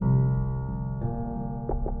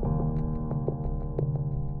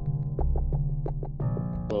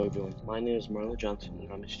Hello everyone, my name is Marlo Johnson and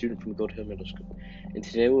I'm a student from Gold Hill Middle School, and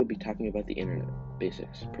today we'll be talking about the internet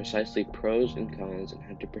basics, precisely pros and cons and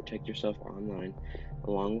how to protect yourself online,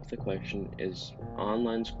 along with the question, is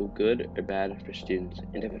online school good or bad for students,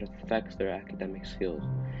 and if it affects their academic skills,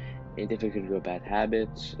 and if it could grow bad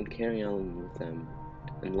habits and carry on with them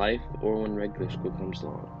in life or when regular school comes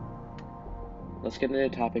along. Let's get into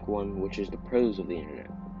topic 1, which is the pros of the internet,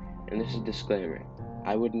 and this is a disclaimer.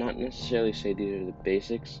 I would not necessarily say these are the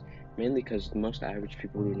basics, mainly because most average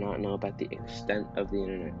people do not know about the extent of the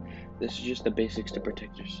internet. This is just the basics to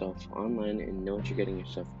protect yourself online and know what you're getting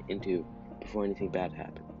yourself into before anything bad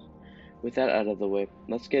happens. With that out of the way,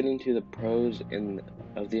 let's get into the pros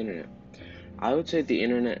of the internet. I would say the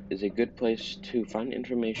internet is a good place to find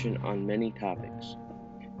information on many topics.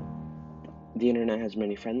 The internet has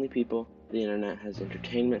many friendly people. The internet has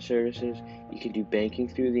entertainment services. You can do banking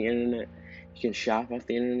through the internet. You can shop off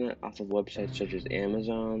the internet off of websites such as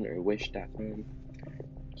Amazon or Wish.com.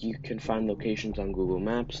 You can find locations on Google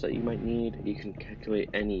Maps that you might need. You can calculate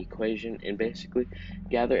any equation and basically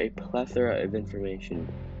gather a plethora of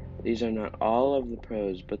information. These are not all of the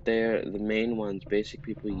pros, but they are the main ones basic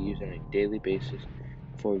people use on a daily basis.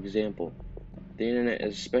 For example, the internet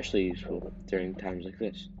is especially useful during times like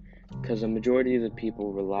this, because a majority of the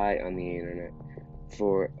people rely on the internet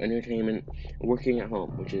for entertainment, working at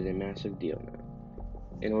home, which is a massive deal now,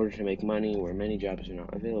 in order to make money where many jobs are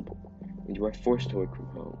not available, and you are forced to work from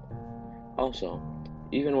home. Also,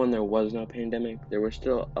 even when there was no pandemic, there were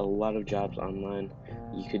still a lot of jobs online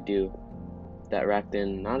you could do that racked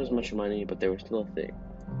in not as much money, but they were still a thing.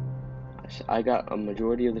 I got a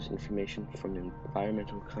majority of this information from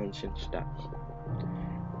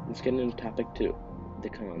environmentalconscience.com. Let's get into topic 2, the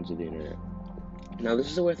cons of the internet. Now,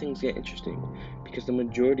 this is where things get interesting, because the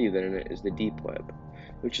majority of the internet is the deep web,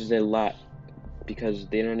 which is a lot, because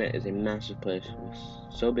the internet is a massive place,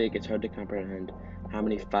 so big it's hard to comprehend how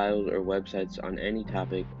many files or websites on any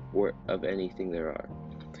topic or of anything there are,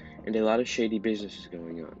 and a lot of shady businesses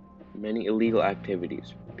going on, many illegal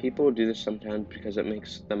activities. People do this sometimes because it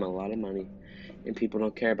makes them a lot of money, and people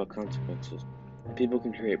don't care about consequences. People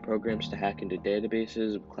can create programs to hack into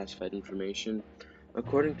databases of classified information.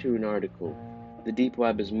 According to an article, the deep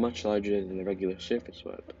web is much larger than the regular surface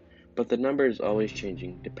web, but the number is always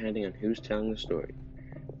changing depending on who's telling the story.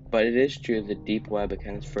 But it is true that the deep web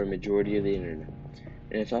accounts for a majority of the internet,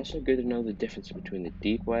 and it's also good to know the difference between the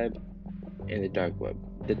deep web and the dark web.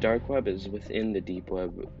 The dark web is within the deep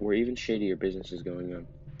web, where even shadier business is going on.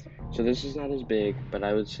 So this is not as big, but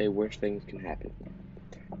I would say worse things can happen.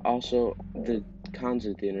 Also, the cons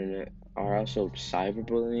of the internet are also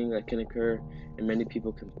cyberbullying that can occur, and many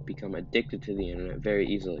people can become addicted to the internet very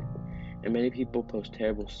easily. And many people post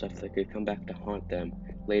terrible stuff that could come back to haunt them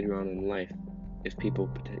later on in life if people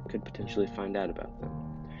could potentially find out about them.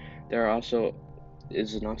 There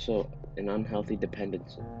is also an unhealthy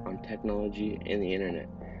dependence on technology and the internet,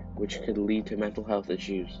 which could lead to mental health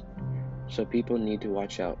issues. So people need to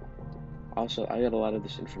watch out. Also, I got a lot of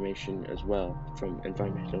this information as well from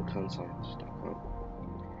environmentalconscience.com.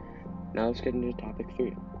 Now let's get into topic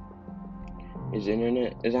 3.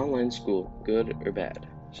 Is online school good or bad?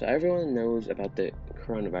 So everyone knows about the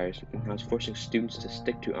coronavirus and how it's forcing students to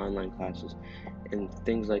stick to online classes and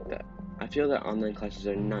things like that. I feel that online classes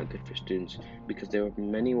are not good for students because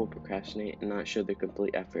many will procrastinate and not show their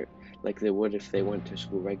complete effort like they would if they went to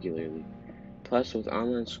school regularly. Plus, with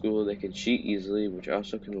online school, they can cheat easily, which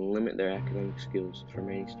also can limit their academic skills for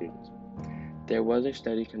many students. There was a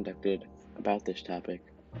study conducted about this topic.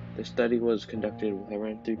 The study was conducted with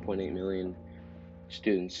around 3.8 million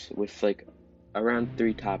students with around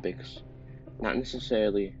 3 topics, not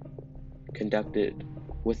necessarily conducted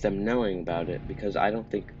with them knowing about it, because I don't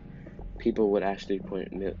think people would ask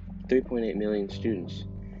 3.8 million students,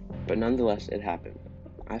 but nonetheless it happened.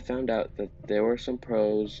 I found out that there were some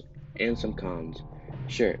pros and some cons.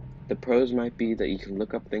 Sure, the pros might be that you can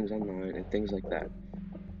look up things online and things like that,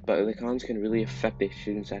 but the cons can really affect a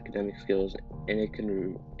student's academic skills, and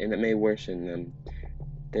it may worsen them.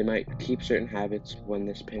 They might keep certain habits when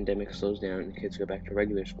this pandemic slows down and kids go back to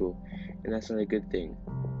regular school, and that's not a good thing.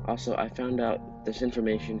 Also, I found out this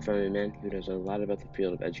information from a man who knows a lot about the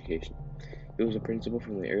field of education. He was a principal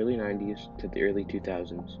from the early 90s to the early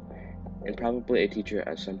 2000s, and probably a teacher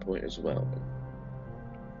at some point as well.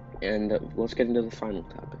 And let's get into the final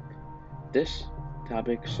topic. This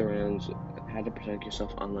topic surrounds how to protect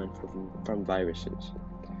yourself online from viruses.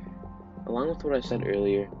 Along with what I said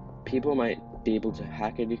earlier, people might be able to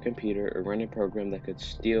hack into your computer or run a program that could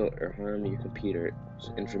steal or harm your computer's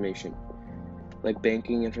information. Like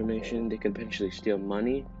banking information, they could potentially steal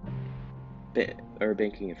money or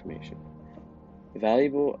banking information.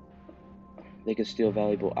 Valuable, they can steal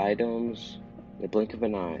valuable items in the blink of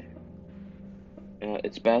an eye.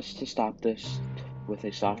 It's best to stop this with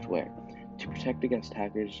a software to protect against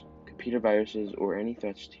hackers, computer viruses, or any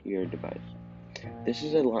threats to your device. This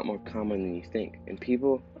is a lot more common than you think, and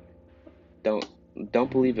people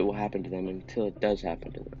don't believe it will happen to them until it does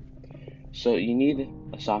happen to them. So you need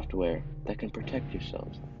a software that can protect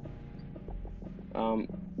yourselves.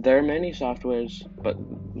 There are many softwares, but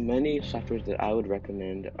many softwares that I would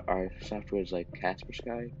recommend are softwares like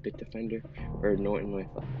Kaspersky, Bitdefender, or Norton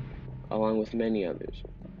Lifelock, along with many others.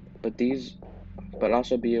 But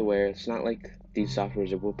also be aware, it's not like these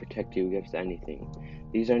softwares will protect you against anything.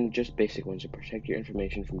 These are just basic ones to protect your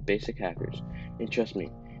information from basic hackers. And trust me,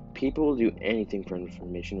 people will do anything for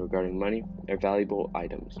information regarding money or valuable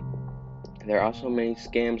items. There are also many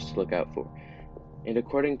scams to look out for. And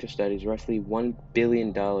according to studies, roughly $1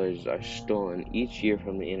 billion are stolen each year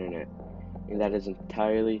from the internet. And that is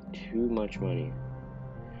entirely too much money.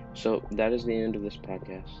 So that is the end of this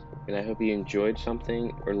podcast. And I hope you enjoyed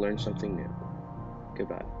something or learned something new.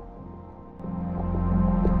 Goodbye.